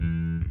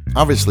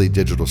Obviously,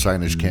 digital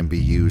signage can be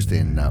used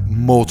in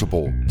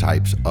multiple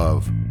types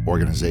of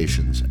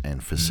organizations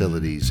and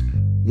facilities.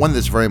 One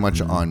that's very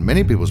much on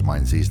many people's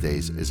minds these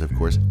days is, of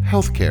course,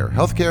 healthcare.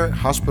 Healthcare,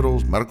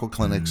 hospitals, medical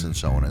clinics, and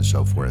so on and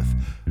so forth.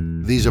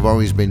 These have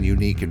always been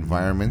unique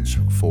environments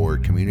for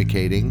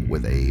communicating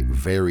with a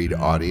varied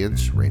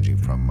audience, ranging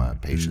from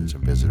patients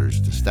and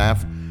visitors to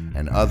staff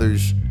and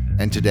others.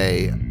 And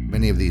today,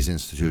 many of these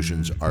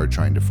institutions are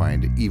trying to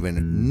find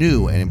even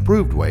new and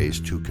improved ways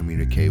to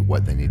communicate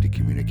what they need to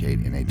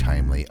communicate in a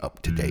timely,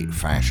 up-to-date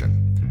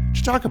fashion.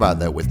 To talk about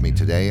that with me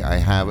today, I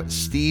have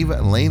Steve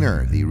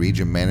Lehner, the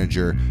Region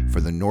Manager for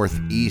the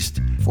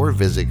Northeast for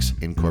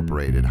Vizix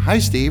Incorporated. Hi,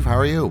 Steve. How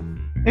are you?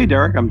 Hey,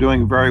 Derek. I'm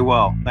doing very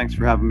well. Thanks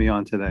for having me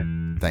on today.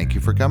 Thank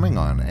you for coming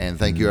on, and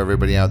thank you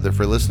everybody out there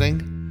for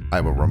listening.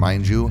 I will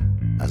remind you,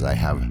 as I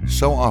have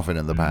so often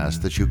in the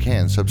past, that you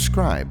can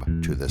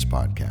subscribe to this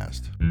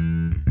podcast.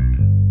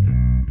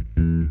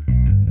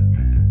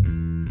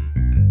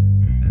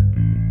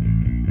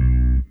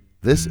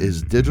 This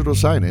is digital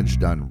signage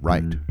done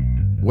right.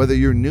 Whether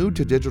you're new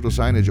to digital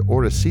signage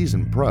or a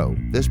seasoned pro,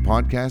 this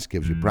podcast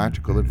gives you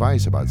practical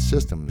advice about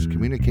systems,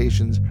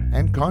 communications,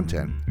 and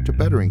content to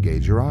better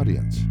engage your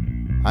audience.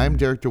 I'm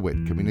Derek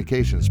DeWitt,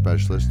 Communications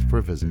Specialist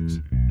for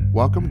Vizix.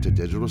 Welcome to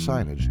Digital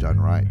Signage Done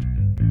Right.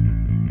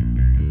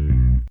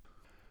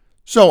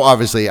 So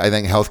obviously, I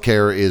think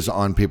healthcare is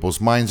on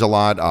people's minds a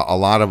lot. A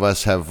lot of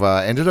us have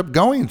ended up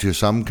going to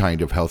some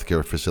kind of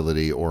healthcare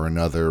facility or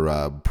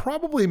another,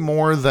 probably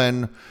more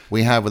than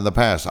we have in the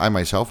past. I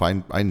myself,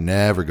 I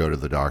never go to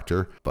the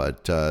doctor,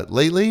 but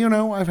lately,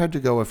 I've had to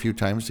go a few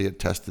times to get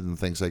tested and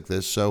things like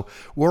this. So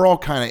we're all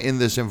kind of in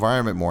this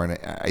environment more, and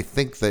I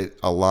think that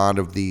a lot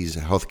of these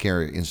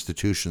healthcare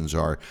institutions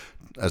are,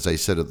 as I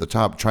said at the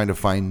top, trying to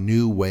find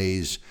new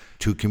ways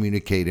to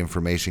communicate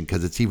information,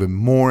 because it's even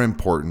more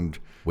important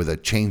with a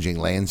changing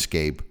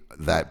landscape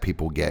that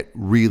people get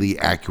really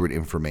accurate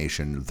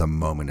information the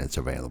moment it's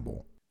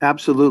available.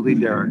 Absolutely,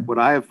 Derek. What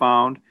I have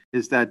found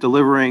is that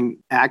delivering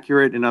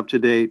accurate and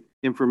up-to-date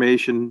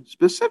information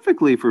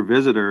specifically for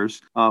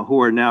visitors who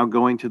are now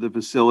going to the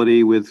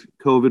facility with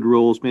COVID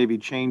rules maybe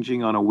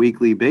changing on a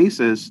weekly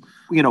basis,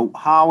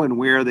 how and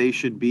where they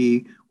should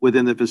be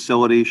within the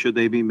facility. Should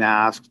they be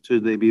masked?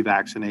 Should they be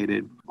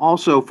vaccinated?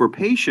 Also, for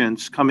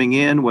patients coming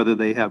in, whether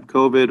they have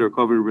COVID or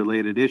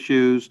COVID-related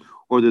issues,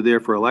 or they're there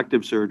for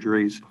elective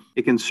surgeries,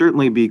 it can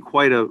certainly be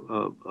quite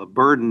a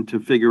burden to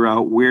figure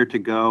out where to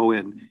go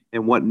and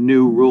what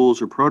new rules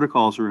or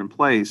protocols are in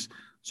place.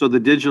 So the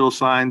digital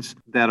signs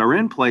that are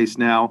in place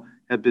now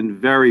have been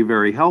very,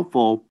 very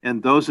helpful.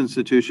 And those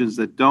institutions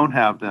that don't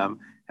have them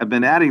have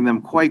been adding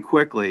them quite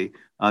quickly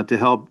to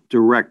help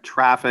direct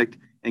traffic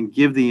and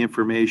give the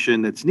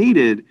information that's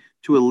needed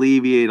to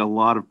alleviate a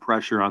lot of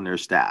pressure on their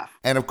staff.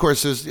 And of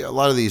course, there's a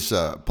lot of these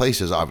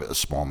places. A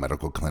small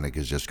medical clinic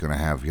is just going to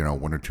have,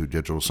 one or two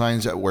digital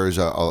signs, whereas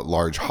a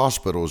large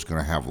hospital is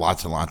going to have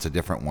lots and lots of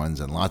different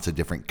ones and lots of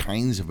different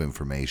kinds of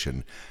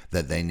information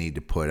that they need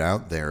to put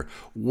out there.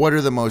 What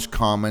are the most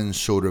common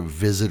sort of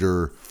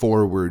visitor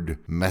forward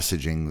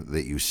messaging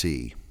that you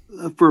see?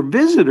 For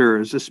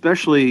visitors,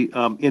 especially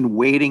in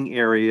waiting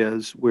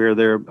areas where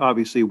they're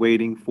obviously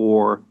waiting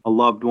for a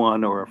loved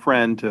one or a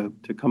friend to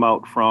come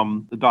out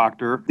from the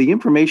doctor, the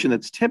information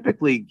that's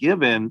typically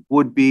given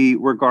would be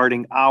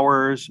regarding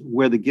hours,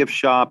 where the gift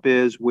shop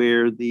is,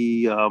 where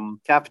the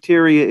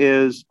cafeteria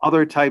is,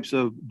 other types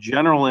of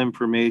general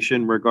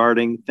information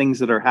regarding things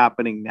that are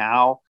happening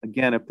now.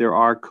 Again, if there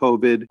are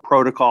COVID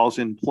protocols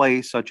in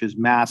place, such as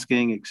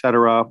masking, et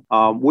cetera,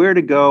 where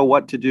to go,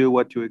 what to do,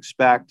 what to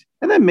expect.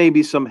 And then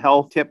maybe some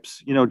health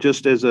tips,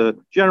 just as a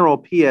general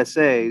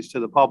PSAs to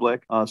the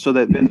public so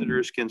that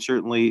visitors can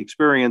certainly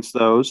experience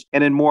those.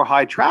 And in more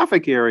high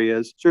traffic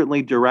areas,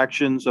 certainly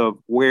directions of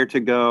where to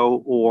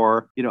go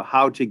or,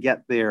 how to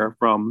get there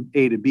from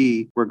A to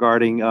B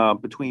regarding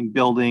between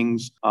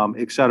buildings,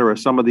 et cetera.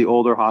 Some of the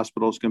older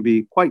hospitals can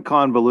be quite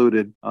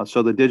convoluted.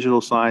 So the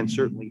digital signs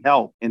certainly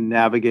help in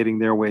navigating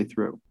their way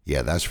through.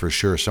 Yeah, that's for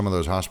sure. Some of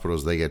those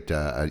hospitals, they get,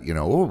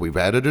 we've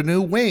added a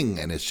new wing,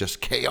 and it's just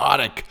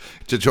chaotic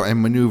to try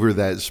and maneuver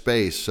that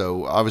space.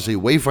 So obviously,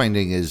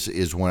 wayfinding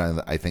is one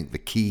of, I think, the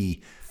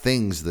key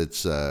things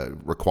that's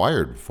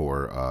required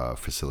for a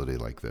facility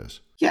like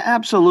this. Yeah,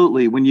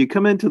 absolutely. When you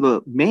come into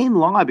the main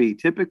lobby,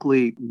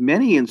 typically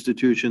many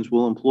institutions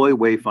will employ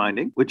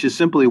wayfinding, which is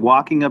simply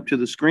walking up to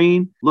the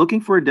screen,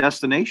 looking for a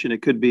destination.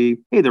 It could be,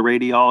 the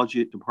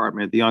radiology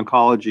department, the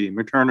oncology,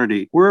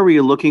 maternity, wherever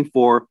you're looking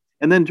for.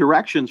 And then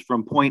directions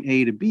from point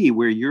A to B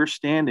where you're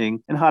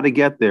standing and how to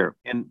get there.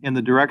 And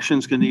the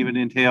directions can even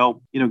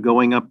entail,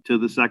 going up to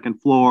the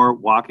second floor,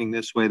 walking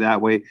this way, that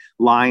way,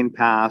 line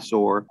pass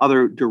or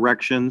other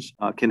directions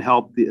can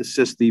help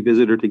assist the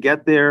visitor to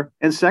get there.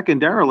 And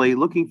secondarily,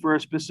 looking for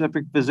a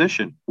specific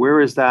physician.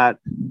 Where is that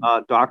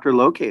doctor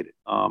located?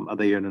 Are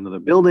they in another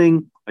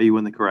building? Are you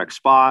in the correct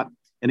spot?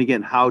 And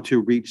again, how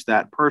to reach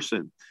that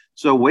person.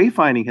 So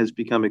wayfinding has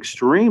become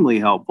extremely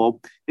helpful.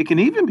 It can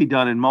even be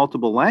done in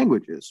multiple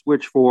languages,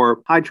 which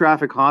for high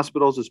traffic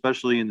hospitals,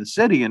 especially in the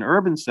city and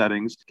urban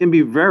settings, can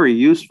be very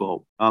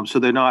useful. So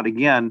they're not,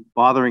 again,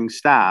 bothering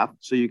staff.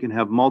 So you can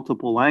have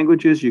multiple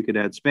languages. You could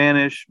add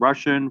Spanish,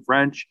 Russian,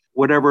 French,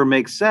 whatever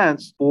makes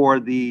sense for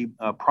the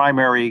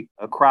primary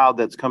crowd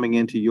that's coming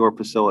into your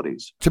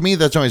facilities. To me,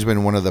 that's always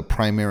been one of the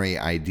primary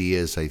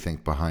ideas, I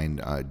think,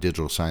 behind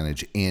digital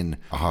signage in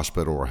a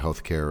hospital or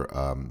healthcare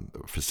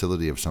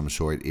facility of some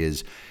sort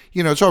is,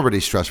 it's already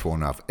stressful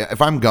enough.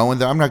 If I'm going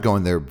there, I'm not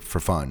going there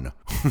for fun.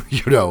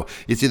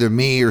 It's either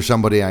me or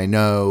somebody I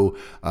know.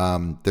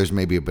 There's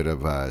maybe a bit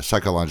of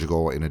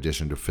psychological in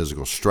addition to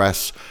physical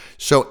stress.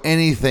 So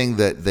anything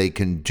that they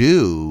can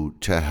do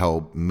to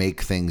help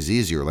make things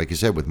easier, like you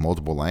said, with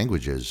multiple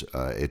languages,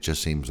 it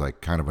just seems like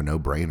kind of a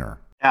no-brainer.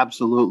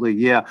 Absolutely.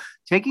 Yeah.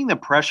 Taking the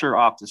pressure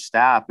off the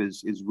staff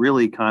is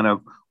really kind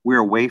of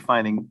where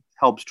wayfinding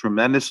helps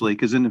tremendously.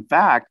 Because in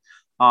fact,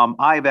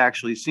 I've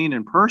actually seen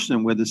in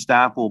person where the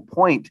staff will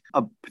point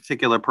a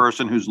particular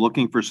person who's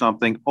looking for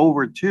something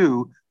over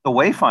to the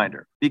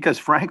wayfinder, because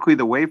frankly,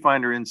 the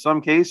wayfinder in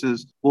some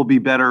cases will be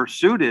better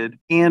suited,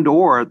 and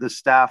or the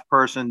staff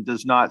person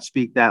does not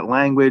speak that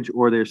language,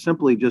 or they're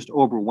simply just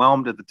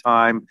overwhelmed at the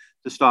time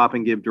to stop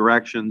and give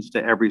directions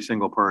to every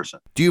single person.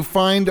 Do you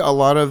find a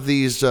lot of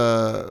these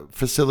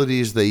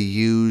facilities, they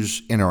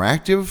use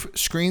interactive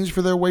screens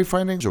for their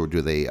wayfindings, or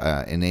do they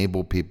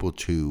enable people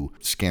to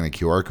scan a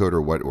QR code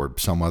or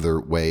some other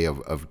way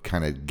of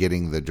kind of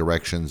getting the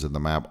directions and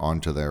the map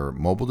onto their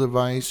mobile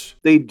device?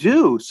 They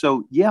do.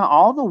 So yeah,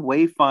 all the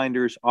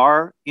wayfinders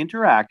are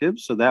interactive.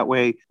 So that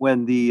way,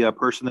 when the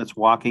person that's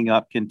walking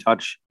up can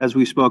touch, as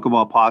we spoke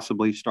about,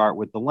 possibly start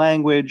with the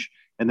language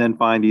and then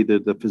find either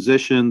the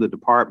physician, the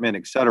department,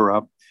 et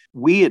cetera.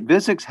 We at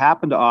Vuzix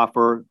happen to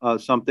offer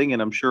something, and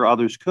I'm sure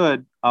others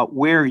could,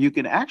 where you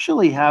can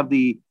actually have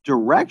the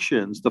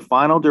directions, the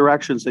final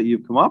directions that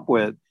you've come up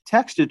with,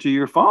 texted to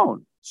your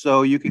phone.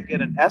 So you can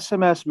get an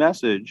SMS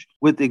message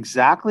with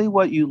exactly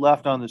what you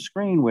left on the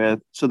screen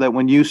with, so that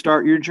when you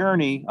start your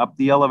journey up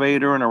the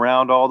elevator and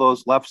around all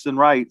those lefts and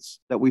rights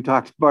that we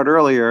talked about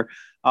earlier,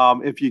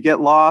 if you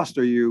get lost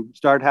or you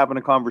start having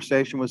a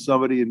conversation with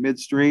somebody in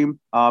midstream,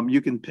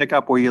 you can pick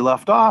up where you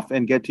left off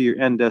and get to your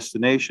end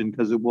destination,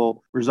 because it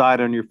will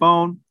reside on your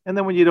phone. And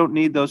then when you don't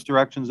need those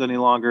directions any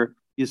longer,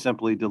 you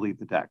simply delete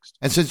the text.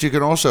 And since you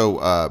can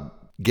also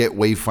get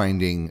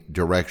wayfinding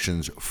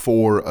directions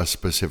for a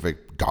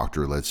specific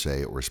doctor, let's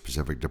say, or a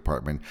specific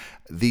department,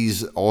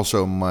 these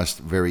also must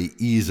very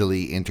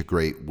easily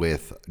integrate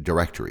with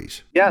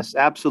directories. Yes,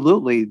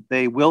 absolutely.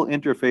 They will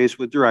interface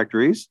with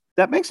directories.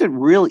 That makes it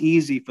real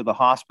easy for the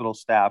hospital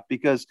staff,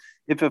 because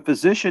if a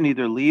physician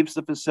either leaves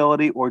the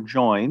facility or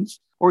joins,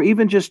 or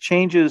even just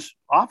changes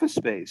office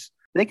space,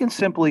 they can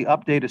simply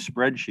update a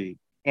spreadsheet.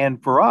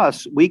 And for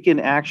us, we can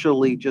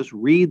actually just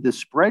read the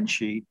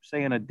spreadsheet,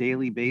 say on a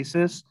daily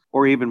basis,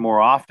 or even more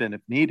often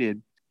if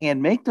needed,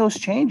 and make those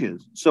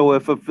changes. So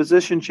if a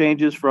physician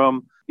changes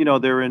from,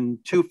 they're in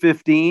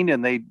 215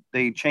 and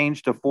they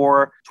change to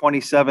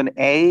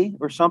 427A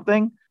or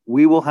something,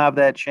 we will have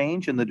that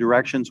change and the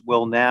directions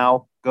will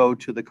now go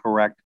to the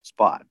correct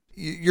spot.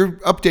 You're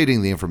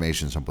updating the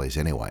information someplace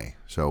anyway,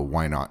 so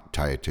why not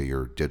tie it to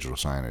your digital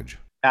signage?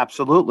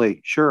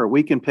 Absolutely. Sure.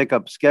 We can pick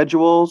up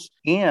schedules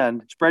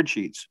and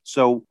spreadsheets.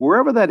 So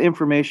wherever that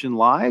information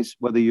lies,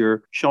 whether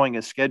you're showing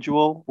a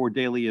schedule for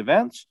daily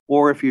events,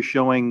 or if you're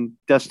showing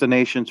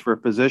destinations for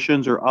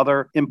physicians or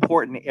other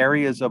important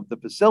areas of the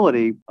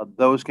facility,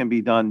 those can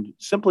be done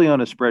simply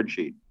on a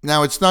spreadsheet.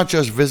 Now, it's not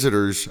just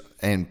visitors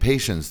and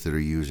patients that are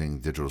using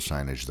digital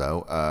signage,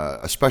 though.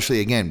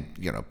 Especially, again,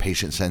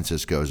 patient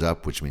census goes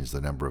up, which means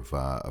the number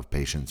of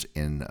patients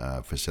in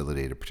a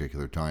facility at a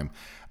particular time.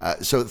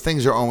 So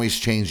things are always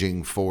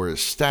changing for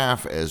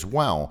staff as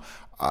well.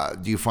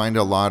 Do you find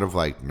a lot of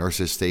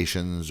nurses'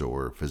 stations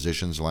or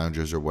physicians'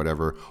 lounges or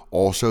whatever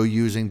also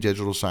using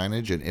digital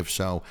signage? And if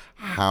so,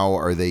 how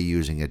are they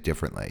using it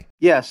differently?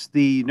 Yes,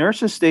 the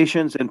nurses'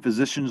 stations and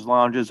physicians'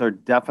 lounges are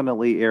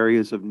definitely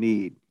areas of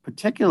need,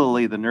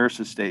 particularly the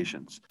nurses'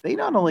 stations. They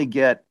not only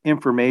get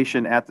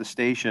information at the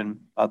station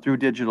through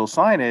digital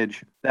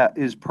signage that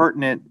is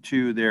pertinent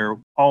to their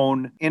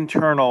own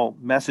internal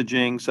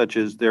messaging, such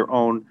as their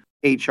own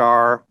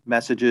HR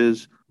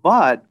messages,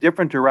 but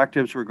different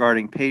directives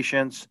regarding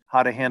patients,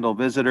 how to handle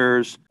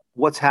visitors,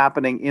 what's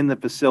happening in the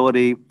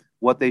facility,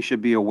 what they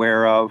should be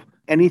aware of,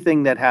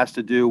 anything that has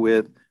to do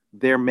with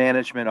their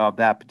management of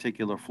that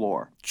particular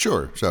floor.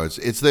 Sure. So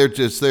it's there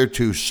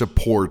to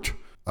support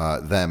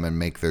them and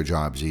make their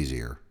jobs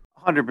easier.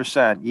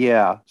 100%.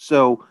 Yeah.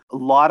 So a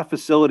lot of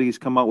facilities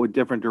come out with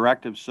different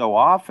directives so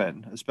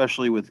often,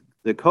 especially with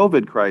the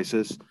COVID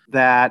crisis,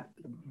 that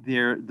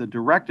the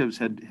directives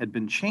had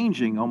been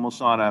changing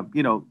almost on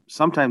a,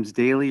 sometimes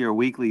daily or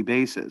weekly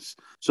basis.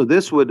 So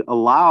this would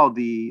allow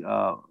the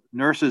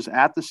nurses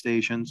at the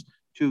stations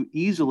to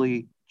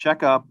easily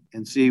check up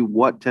and see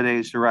what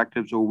today's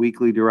directives or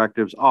weekly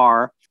directives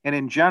are. And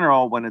in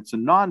general, when it's a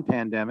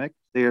non-pandemic,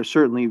 they are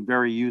certainly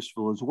very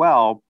useful as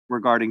well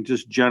regarding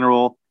just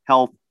general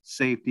health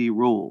safety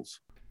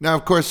rules. Now,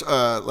 of course,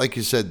 like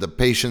you said, the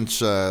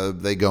patients,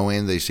 they go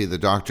in, they see the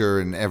doctor,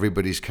 and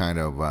everybody's kind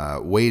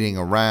of waiting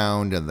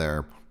around, and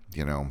they're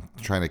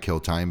trying to kill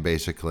time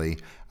basically.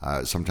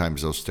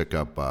 Sometimes they'll stick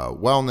up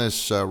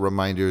wellness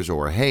reminders,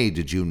 or, hey,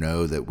 did you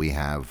know that we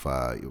have,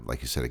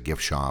 like you said, a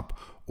gift shop,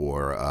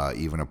 or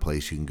even a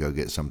place you can go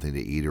get something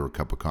to eat or a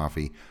cup of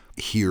coffee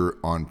here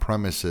on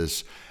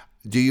premises.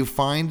 Do you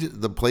find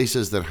the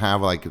places that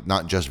have, like,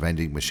 not just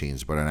vending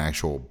machines, but an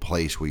actual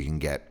place where you can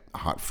get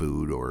hot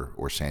food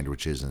or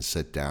sandwiches and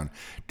sit down,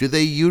 do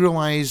they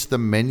utilize the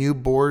menu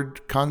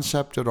board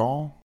concept at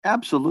all?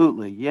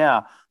 Absolutely.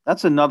 Yeah.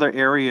 That's another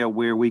area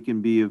where we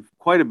can be of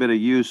quite a bit of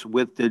use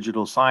with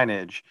digital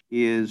signage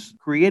is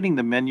creating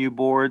the menu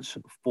boards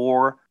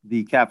for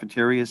the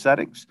cafeteria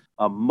settings.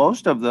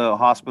 Most of the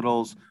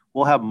hospitals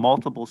will have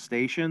multiple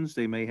stations.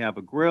 They may have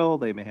a grill,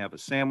 they may have a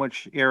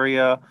sandwich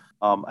area,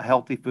 a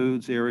healthy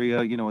foods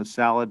area, a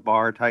salad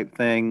bar type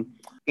thing.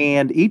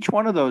 And each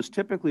one of those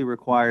typically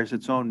requires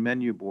its own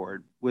menu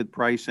board with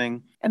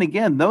pricing. And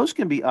again, those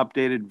can be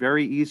updated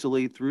very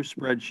easily through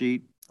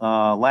spreadsheet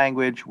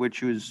language,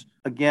 which is,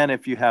 again,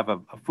 if you have a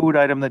food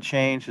item that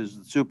changes,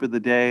 the soup of the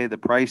day, the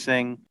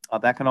pricing,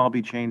 that can all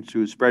be changed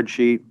to a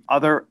spreadsheet.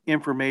 Other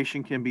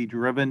information can be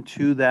driven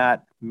to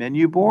that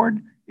menu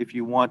board if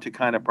you want to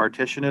kind of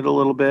partition it a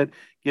little bit,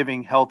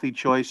 giving healthy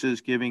choices,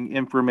 giving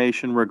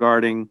information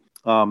regarding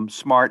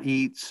smart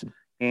eats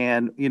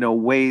and,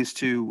 ways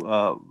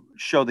to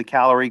show the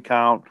calorie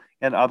count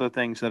and other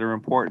things that are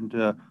important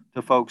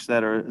to folks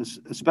that are,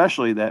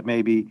 especially that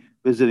may be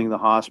visiting the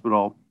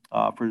hospital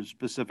for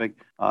specific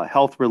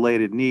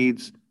health-related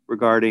needs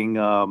regarding,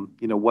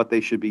 what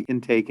they should be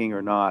intaking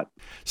or not.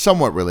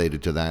 Somewhat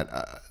related to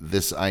that,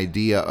 this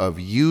idea of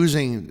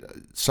using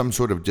some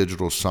sort of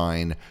digital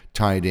sign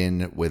tied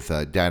in with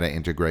data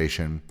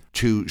integration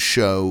to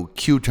show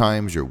queue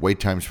times or wait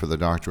times for the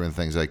doctor and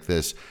things like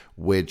this,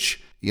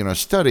 which,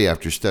 study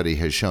after study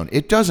has shown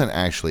it doesn't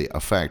actually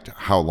affect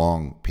how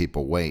long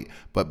people wait,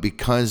 but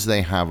because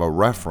they have a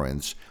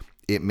reference,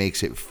 it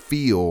makes it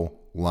feel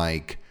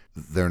like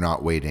they're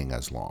not waiting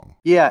as long.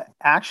 Yeah,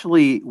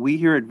 actually, we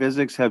here at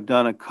Visix have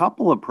done a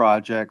couple of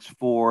projects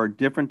for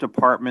different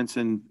departments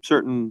in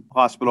certain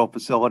hospital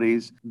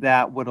facilities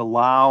that would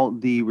allow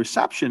the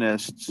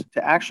receptionists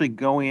to actually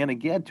go in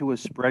again to a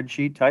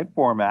spreadsheet type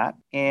format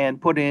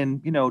and put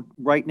in,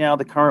 right now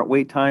the current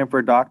wait time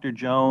for Dr.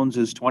 Jones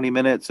is 20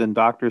 minutes and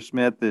Dr.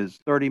 Smith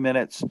is 30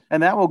 minutes.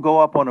 And that will go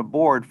up on a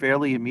board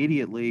fairly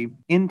immediately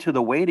into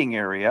the waiting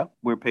area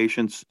where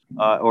patients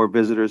or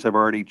visitors have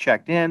already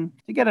checked in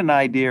to get an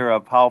idea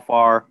of how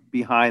far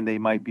behind they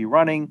might be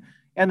running.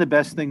 And the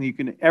best thing that you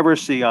can ever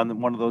see on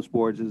one of those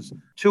boards is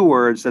two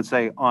words that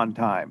say on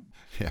time.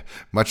 Yeah,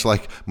 much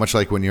like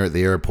when you're at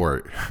the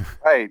airport.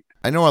 Right.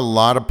 I know a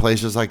lot of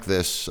places like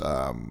this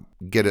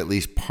get at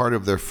least part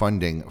of their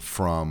funding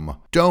from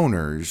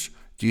donors.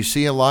 Do you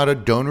see a lot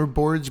of donor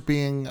boards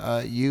being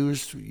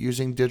used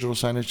using digital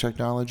signage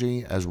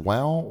technology as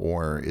well,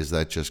 or is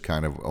that just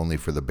kind of only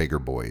for the bigger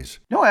boys?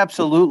 No,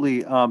 absolutely.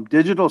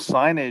 Digital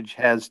signage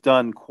has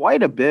done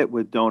quite a bit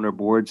with donor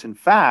boards. In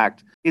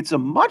fact, it's a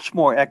much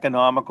more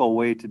economical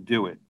way to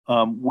do it.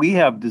 We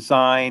have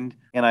designed,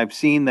 and I've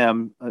seen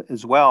them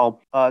as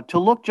well, to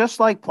look just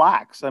like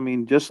plaques. I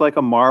mean, just like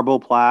a marble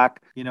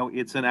plaque,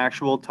 it's an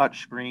actual touch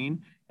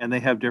screen. And they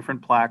have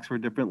different plaques for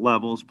different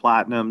levels,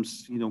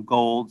 platinums,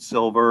 gold,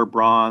 silver,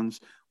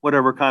 bronze,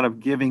 whatever kind of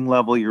giving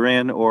level you're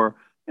in, or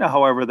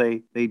however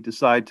they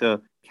decide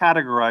to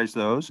categorize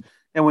those.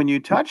 And when you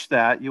touch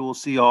that, you will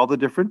see all the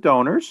different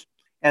donors.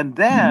 And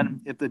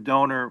then if the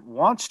donor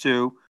wants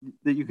to,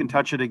 that you can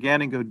touch it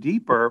again and go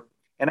deeper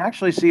and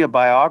actually see a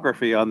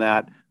biography on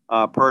that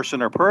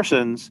person or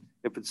persons,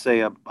 if it's, say,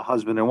 a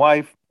husband and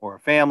wife or a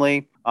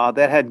family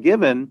that had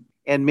given,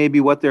 and maybe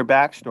what their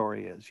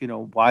backstory is,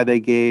 why they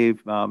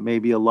gave,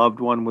 maybe a loved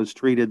one was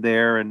treated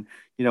there, and,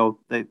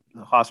 the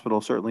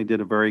hospital certainly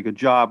did a very good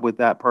job with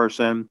that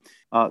person.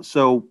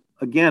 So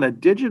again, a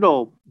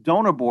digital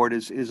donor board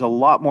is a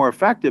lot more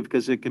effective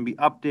because it can be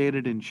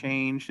updated and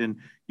changed, and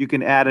you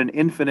can add an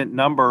infinite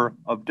number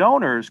of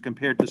donors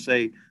compared to,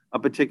 say, a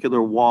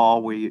particular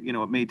wall where,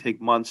 it may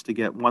take months to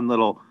get one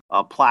little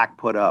plaque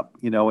put up,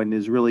 and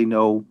there's really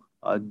no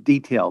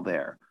detail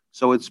there.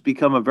 So it's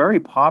become a very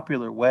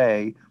popular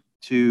way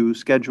to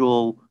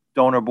schedule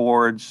donor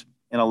boards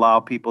and allow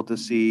people to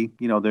see,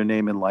 their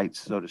name in lights,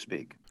 so to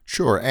speak.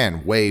 Sure,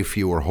 and way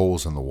fewer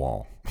holes in the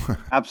wall.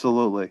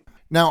 Absolutely.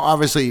 Now,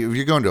 obviously, if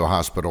you're going to a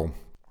hospital,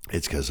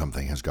 it's because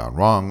something has gone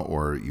wrong,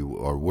 or you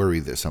are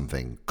worried that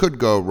something could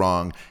go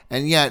wrong.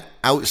 And yet,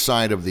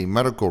 outside of the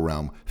medical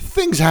realm,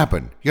 things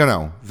happen.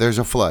 There's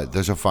a flood,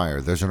 there's a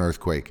fire, there's an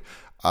earthquake.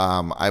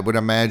 I would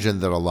imagine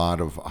that a lot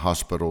of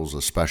hospitals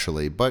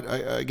especially, but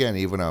again,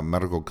 even a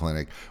medical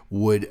clinic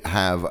would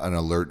have an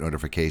alert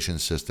notification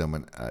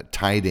system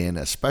tied in,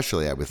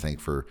 especially I would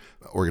think for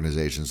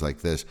organizations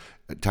like this,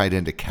 tied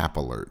into CAP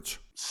alerts.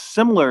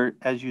 Similar,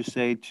 as you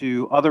say,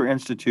 to other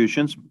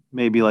institutions,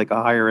 maybe like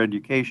a higher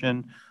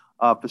education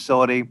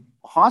facility,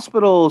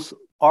 hospitals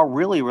are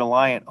really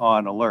reliant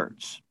on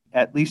alerts.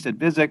 At least at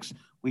Visix,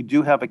 we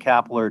do have a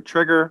CAP alert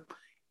trigger,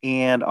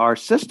 and our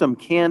system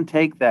can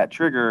take that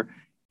trigger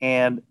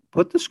and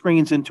put the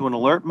screens into an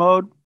alert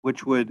mode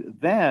which would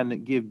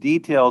then give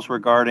details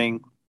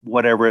regarding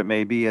whatever it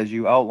may be, as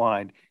you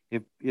outlined.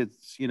 If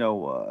it's,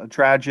 a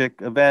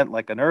tragic event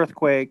like an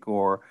earthquake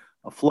or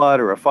a flood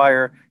or a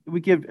fire, it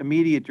would give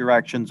immediate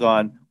directions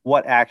on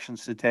what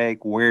actions to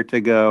take, where to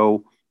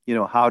go,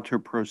 how to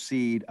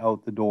proceed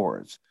out the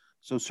doors.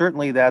 So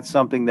certainly that's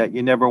something that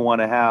you never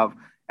want to have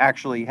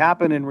actually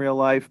happen in real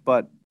life,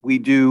 but we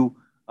do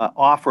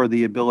offer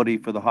the ability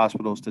for the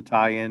hospitals to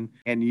tie in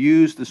and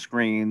use the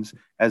screens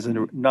as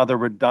another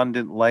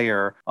redundant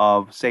layer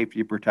of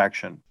safety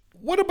protection.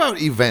 What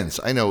about events?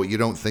 I know you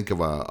don't think of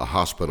a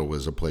hospital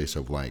as a place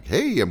of like,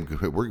 hey,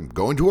 we're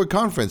going to a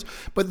conference,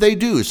 but they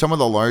do. Some of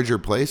the larger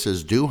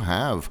places do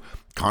have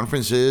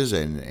conferences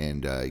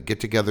and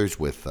get-togethers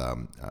with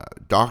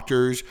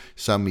doctors.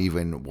 Some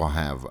even will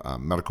have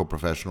medical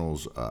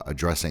professionals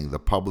addressing the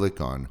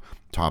public on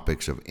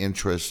topics of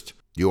interest.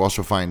 You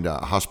also find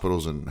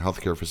hospitals and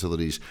healthcare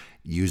facilities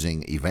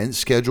using event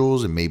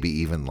schedules and maybe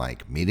even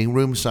like meeting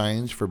room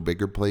signs for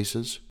bigger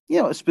places.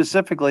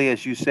 Specifically,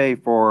 as you say,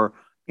 for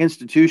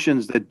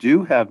institutions that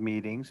do have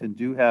meetings and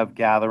do have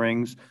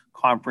gatherings,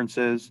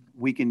 conferences,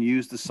 we can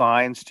use the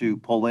signs to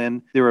pull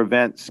in their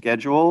event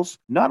schedules.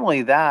 Not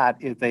only that,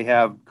 if they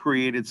have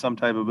created some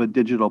type of a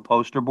digital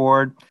poster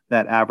board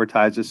that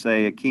advertises,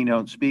 say, a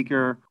keynote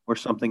speaker or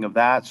something of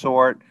that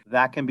sort,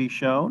 that can be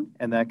shown,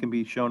 and that can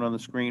be shown on the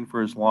screen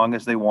for as long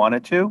as they want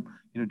it to,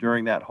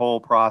 during that whole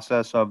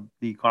process of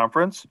the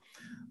conference.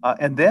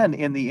 And then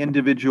in the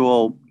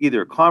individual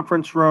either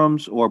conference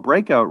rooms or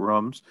breakout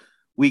rooms,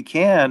 we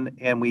can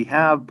and we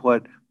have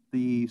put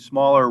the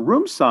smaller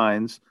room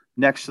signs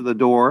next to the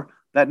door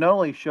that not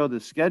only show the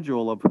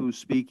schedule of who's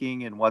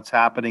speaking and what's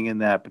happening in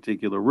that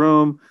particular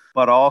room,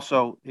 but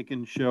also it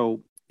can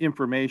show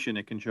information.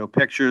 It can show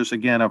pictures,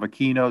 again, of a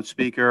keynote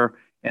speaker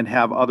and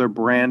have other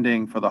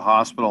branding for the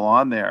hospital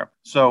on there.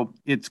 So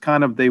it's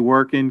they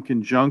work in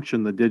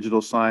conjunction, the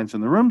digital signs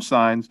and the room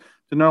signs,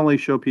 to not only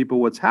show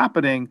people what's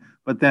happening,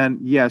 but then,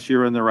 yes,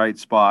 you're in the right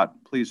spot.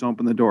 Please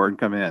open the door and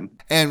come in.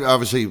 And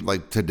obviously,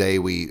 like today,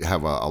 we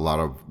have a lot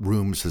of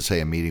rooms to say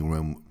a meeting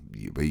room.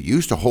 It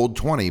used to hold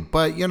 20,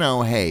 but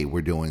hey,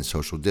 we're doing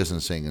social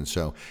distancing, and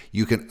so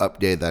you can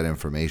update that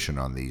information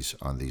on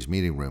these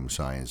meeting room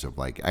signs of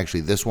like,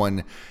 actually, this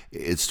one,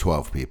 it's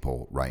 12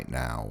 people right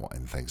now,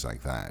 and things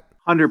like that.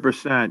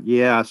 100%,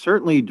 yeah.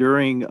 Certainly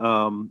during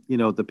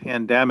the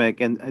pandemic,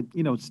 and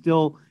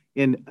still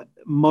in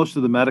most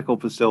of the medical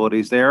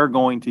facilities, they are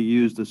going to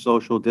use the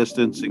social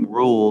distancing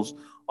rules,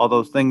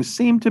 although things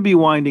seem to be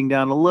winding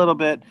down a little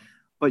bit.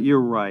 But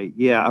you're right.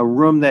 Yeah, a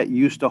room that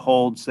used to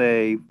hold,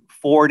 say,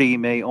 40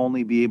 may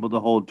only be able to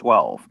hold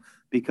 12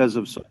 because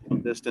of social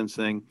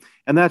distancing.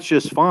 And that's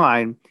just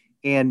fine.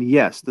 And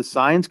yes, the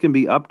signs can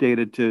be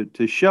updated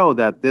to show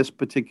that this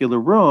particular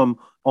room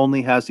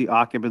only has the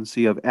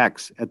occupancy of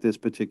X at this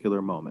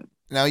particular moment.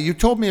 Now, you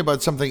told me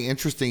about something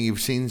interesting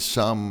you've seen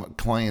some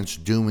clients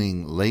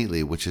doing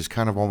lately, which is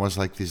kind of almost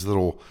like these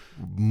little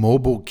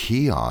mobile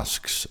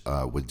kiosks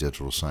with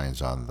digital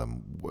signs on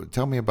them.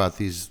 Tell me about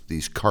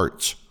these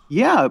carts.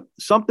 Yeah,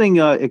 something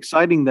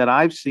exciting that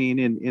I've seen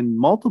in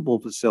multiple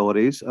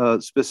facilities,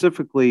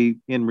 specifically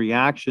in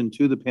reaction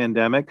to the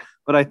pandemic,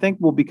 but I think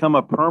will become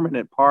a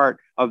permanent part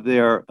of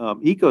their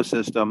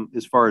ecosystem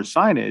as far as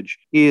signage,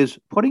 is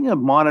putting a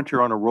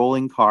monitor on a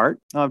rolling cart,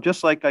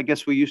 just like I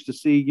guess we used to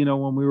see,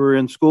 when we were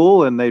in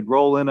school and they'd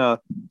roll in a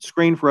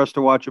screen for us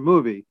to watch a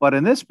movie. But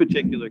in this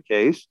particular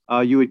case,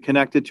 you would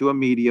connect it to a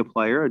media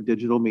player, a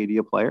digital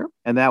media player,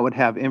 and that would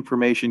have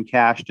information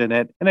cached in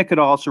it. And it could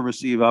also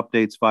receive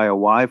updates via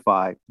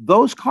Wi-Fi.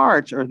 Those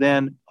carts are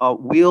then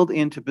wheeled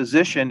into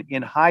position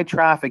in high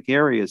traffic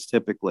areas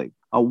typically.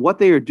 What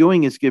they are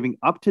doing is giving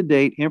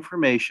up-to-date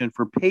information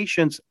for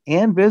patients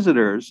and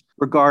visitors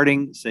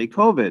regarding, say,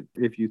 COVID.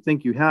 If you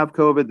think you have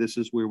COVID, this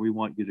is where we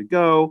want you to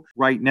go.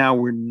 Right now,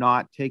 we're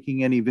not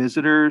taking any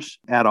visitors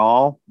at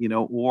all,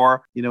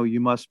 or, you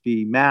must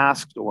be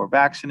masked or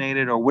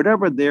vaccinated or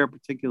whatever their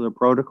particular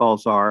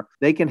protocols are.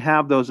 They can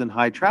have those in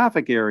high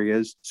traffic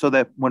areas so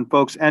that when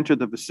folks enter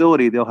the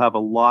facility, they'll have a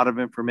lot of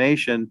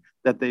information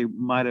that they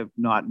might have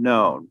not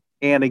known.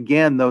 And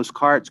again, those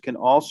carts can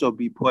also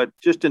be put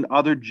just in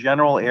other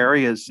general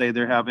areas. Say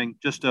they're having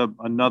just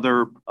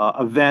another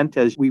event,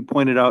 as we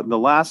pointed out in the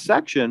last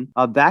section,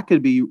 that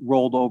could be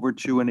rolled over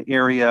to an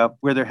area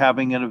where they're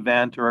having an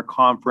event or a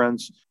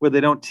conference where they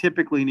don't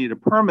typically need a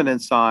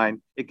permanent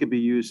sign. It could be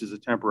used as a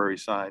temporary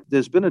sign.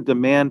 There's been a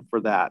demand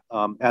for that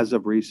as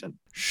of recent.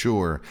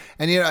 Sure.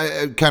 And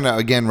it kind of,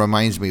 again,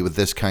 reminds me with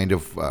this kind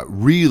of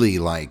really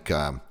like,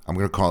 I'm going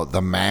to call it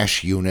the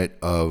MASH unit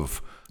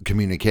of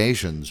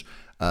communications.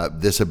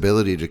 This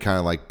ability to kind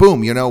of like,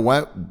 boom, you know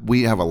what?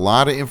 We have a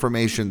lot of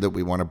information that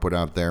we want to put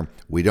out there.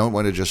 We don't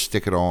want to just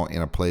stick it all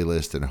in a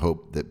playlist and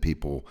hope that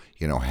people,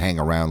 hang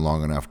around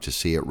long enough to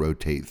see it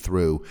rotate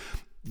through.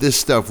 This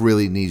stuff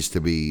really needs to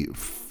be,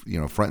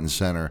 front and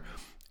center.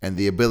 And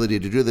the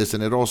ability to do this,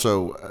 and it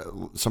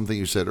also, something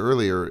you said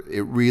earlier,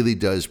 it really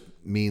does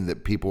mean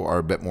that people are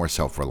a bit more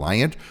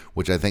self-reliant,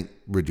 which I think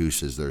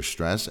reduces their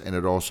stress. And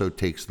it also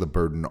takes the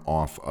burden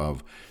off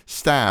of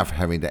staff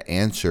having to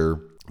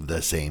answer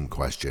the same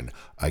question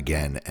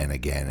again and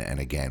again and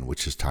again,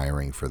 which is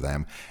tiring for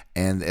them.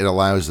 And it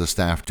allows the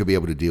staff to be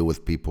able to deal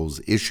with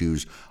people's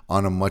issues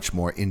on a much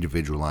more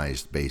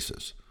individualized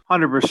basis.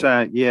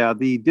 100%. Yeah,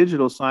 the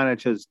digital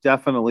signage has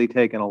definitely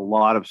taken a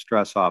lot of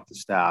stress off the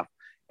staff.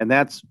 And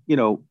that's,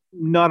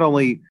 not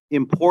only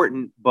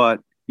important,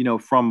 but,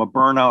 from a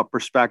burnout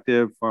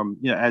perspective, from,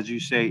 as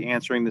you say,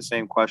 answering the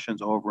same questions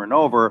over and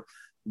over,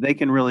 they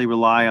can really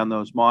rely on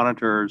those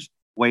monitors,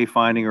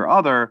 wayfinding or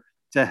other,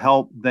 to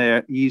help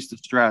their ease the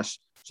stress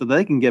so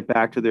they can get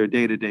back to their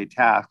day-to-day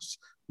tasks.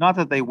 Not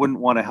that they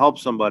wouldn't want to help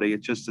somebody,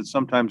 it's just that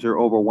sometimes they're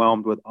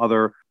overwhelmed with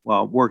other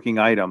working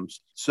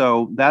items.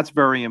 So that's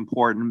very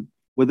important.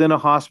 Within a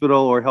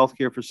hospital or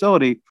healthcare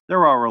facility,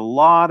 there are a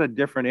lot of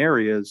different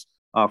areas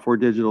for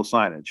digital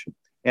signage.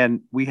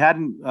 And we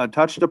hadn't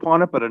touched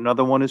upon it, but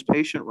another one is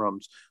patient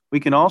rooms. We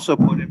can also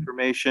put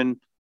information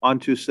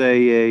onto,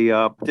 say,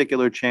 a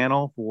particular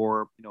channel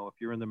for, if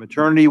you're in the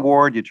maternity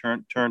ward, you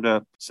turn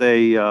to,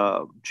 say,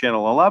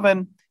 channel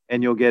 11,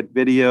 and you'll get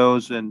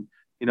videos and,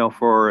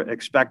 for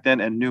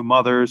expectant and new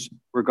mothers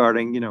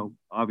regarding,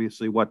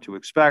 obviously what to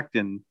expect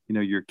and,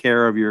 your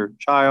care of your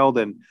child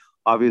and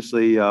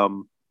obviously,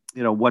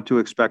 what to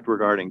expect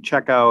regarding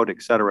checkout,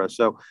 et cetera.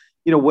 So,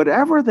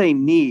 whatever they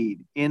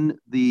need in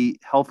the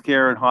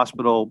healthcare and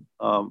hospital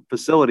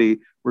facility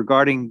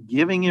regarding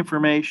giving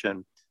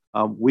information,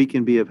 we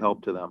can be of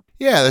help to them.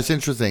 Yeah, that's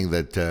interesting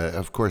that,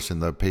 of course, in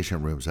the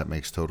patient rooms, that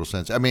makes total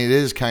sense. I mean,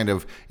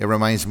 it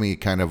reminds me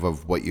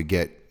of what you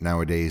get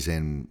nowadays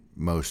in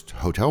most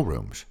hotel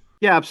rooms.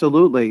 Yeah,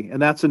 absolutely.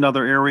 And that's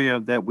another area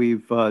that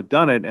we've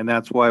done it. And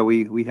that's why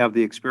we have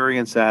the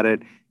experience at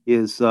it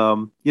is,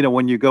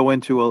 when you go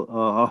into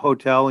a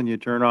hotel and you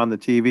turn on the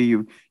TV,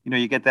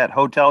 you get that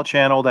hotel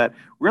channel that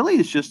really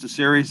is just a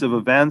series of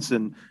events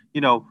and,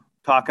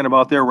 talking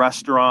about their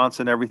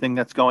restaurants and everything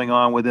that's going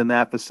on within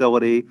that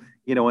facility,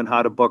 and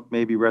how to book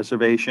maybe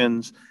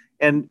reservations.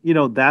 And,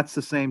 that's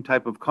the same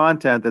type of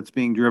content that's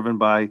being driven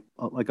by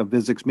like a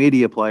Vuzix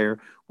media player,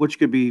 which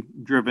could be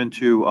driven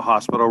to a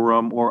hospital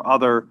room or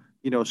other,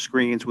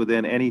 screens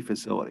within any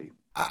facility.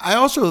 I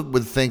also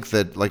would think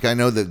that, I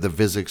know that the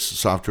Vuzix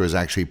software is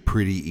actually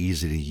pretty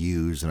easy to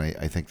use, and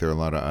I think there are a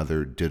lot of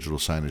other digital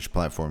signage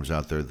platforms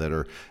out there that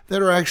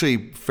are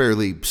actually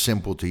fairly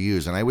simple to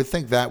use, and I would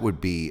think that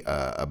would be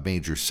a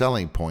major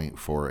selling point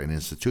for an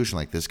institution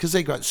like this because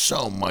they got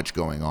so much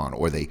going on,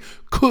 or they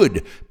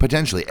could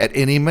potentially at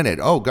any minute.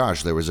 Oh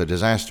gosh, there was a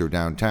disaster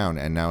downtown,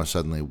 and now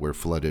suddenly we're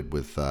flooded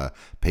with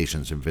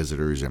patients and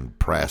visitors and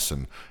press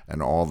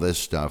and all this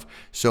stuff.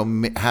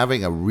 So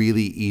having a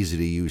really easy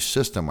to use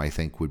system, I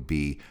think, would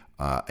be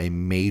a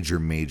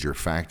major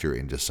factor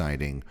in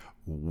deciding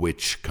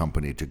which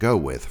company to go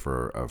with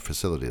for a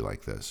facility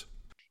like this.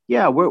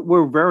 Yeah,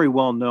 we're very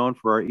well known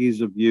for our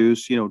ease of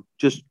use.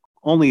 Just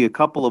only a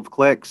couple of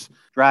clicks,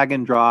 drag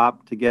and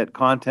drop to get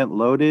content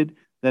loaded.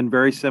 Then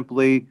very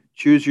simply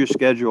choose your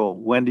schedule.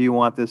 When do you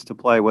want this to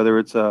play? Whether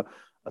it's a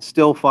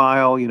still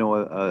file,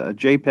 a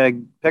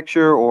JPEG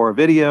picture or a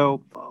video.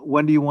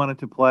 When do you want it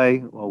to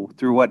play?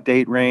 Through what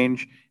date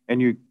range?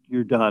 And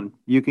you're done.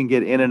 You can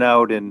get in and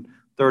out in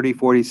 30,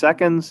 40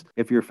 seconds.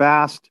 If you're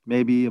fast,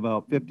 maybe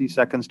about 50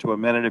 seconds to a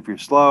minute if you're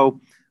slow.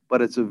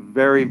 But it's a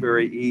very,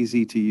 very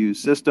easy to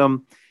use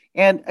system.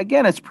 And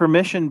again, it's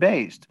permission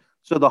based.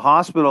 So the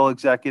hospital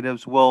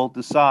executives will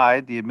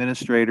decide, the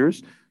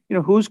administrators,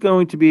 who's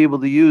going to be able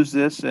to use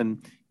this.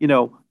 And,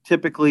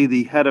 typically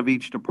the head of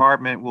each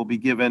department will be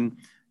given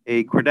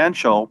a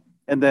credential,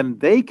 and then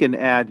they can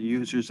add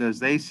users as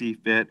they see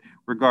fit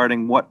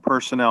regarding what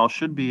personnel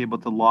should be able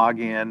to log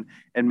in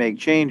and make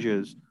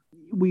changes.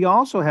 We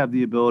also have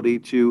the ability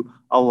to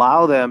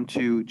allow them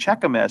to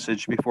check a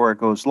message before it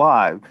goes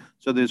live.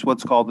 So there's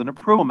what's called an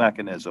approval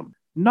mechanism.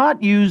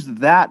 Not used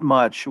that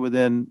much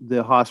within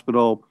the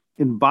hospital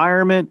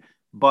environment,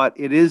 but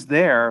it is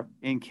there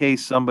in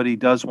case somebody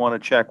does want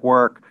to check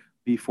work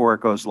before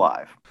it goes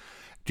live.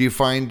 Do you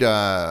find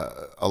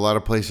a lot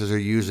of places are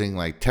using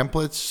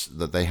templates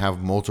that they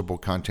have multiple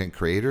content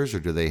creators, or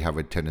do they have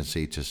a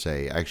tendency to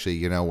say, actually,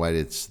 you know what,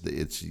 it's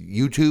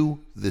you two,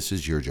 this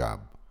is your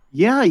job?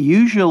 Yeah,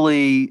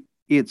 usually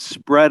it's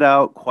spread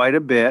out quite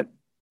a bit,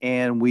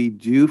 and we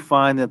do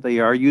find that they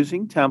are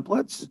using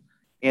templates,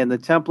 and the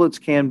templates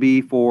can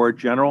be for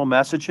general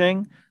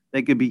messaging.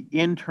 They could be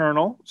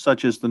internal,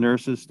 such as the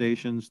nurses'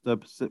 stations, the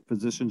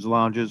physicians'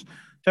 lounges,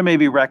 to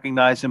maybe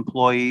recognize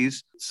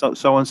employees.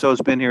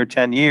 So-and-so's been here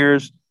 10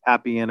 years,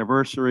 happy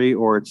anniversary,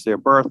 or it's their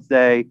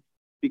birthday,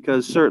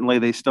 because certainly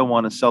they still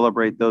want to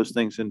celebrate those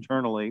things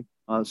internally.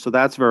 So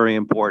that's very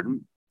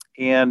important.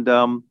 And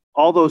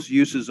all those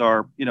uses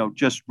are,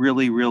 just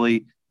really,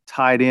 really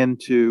tied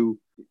into,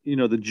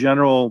 the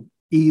general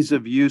ease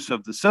of use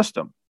of the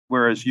system,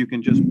 whereas you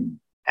can just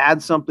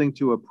add something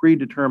to a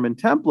predetermined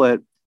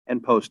template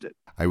and post it.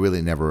 I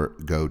really never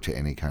go to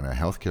any kind of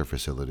healthcare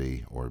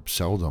facility, or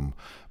seldom,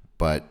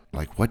 but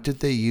what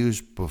did they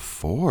use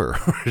before?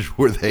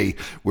 were they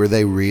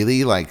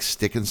really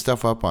sticking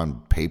stuff up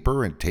on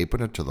paper and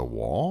taping it to the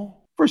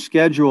wall? For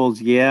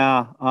schedules,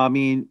 yeah. I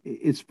mean,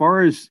 as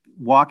far as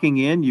walking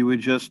in, you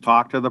would just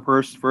talk to the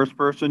first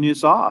person you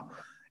saw.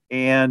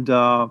 And,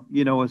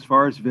 as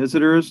far as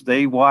visitors,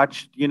 they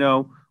watched,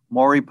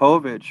 Maury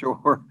Povich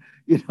or,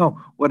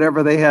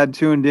 whatever they had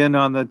tuned in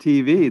on the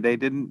TV. They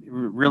didn't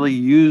really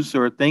use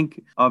or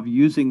think of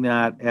using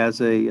that as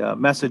a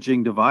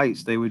messaging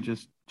device. They would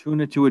just tune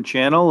it to a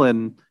channel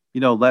and,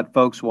 let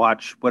folks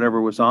watch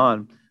whatever was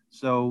on.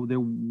 So there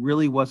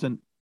really wasn't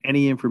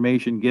any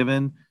information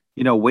given,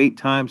 wait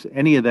times,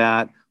 any of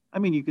that. I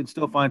mean, you can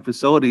still find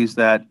facilities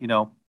that,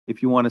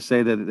 if you want to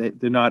say that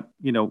they're not,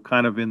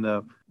 kind of in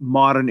the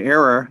modern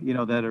era,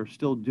 that are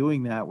still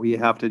doing that, where you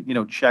have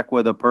to, check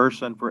with a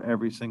person for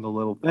every single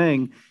little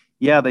thing.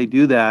 Yeah, they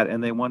do that,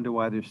 and they wonder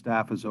why their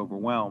staff is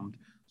overwhelmed.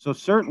 So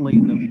certainly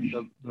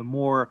the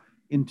more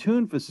in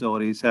tune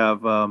facilities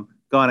have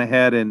gone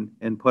ahead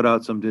and put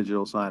out some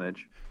digital signage.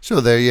 So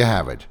there you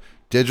have it.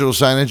 Digital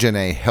signage in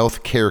a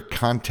healthcare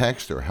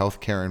context or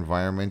healthcare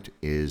environment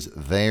is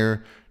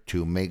there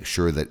to make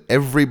sure that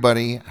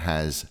everybody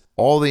has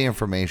all the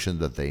information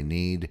that they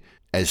need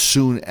as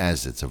soon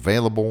as it's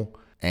available,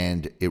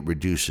 and it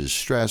reduces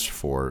stress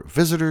for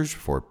visitors,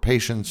 for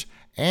patients,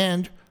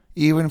 and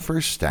even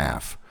for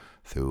staff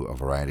through a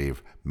variety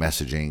of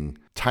messaging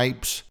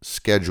types,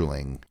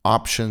 scheduling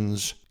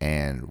options,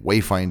 and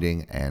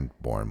wayfinding, and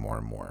more and more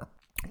and more.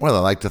 Well, I'd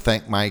like to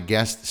thank my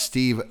guest,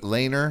 Steve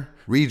Lehner,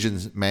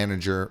 Regions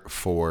Manager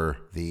for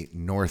the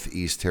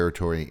Northeast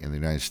Territory in the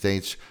United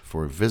States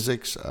for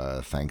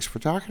Vizix. Thanks for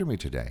talking to me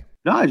today.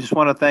 No, I just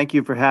want to thank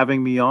you for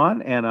having me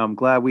on, and I'm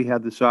glad we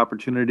had this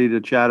opportunity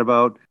to chat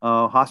about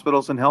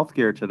hospitals and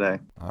healthcare today.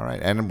 All right,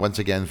 and once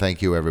again,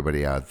 thank you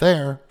everybody out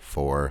there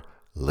for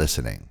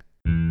listening.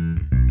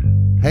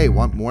 Hey,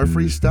 want more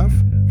free stuff?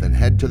 Then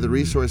head to the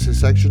resources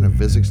section of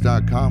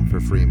Vizix.com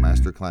for free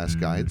masterclass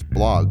guides,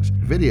 blogs,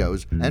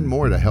 videos, and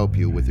more to help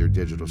you with your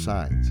digital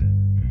signs.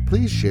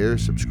 Please share,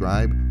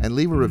 subscribe, and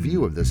leave a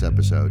review of this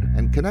episode,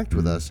 and connect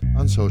with us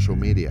on social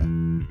media.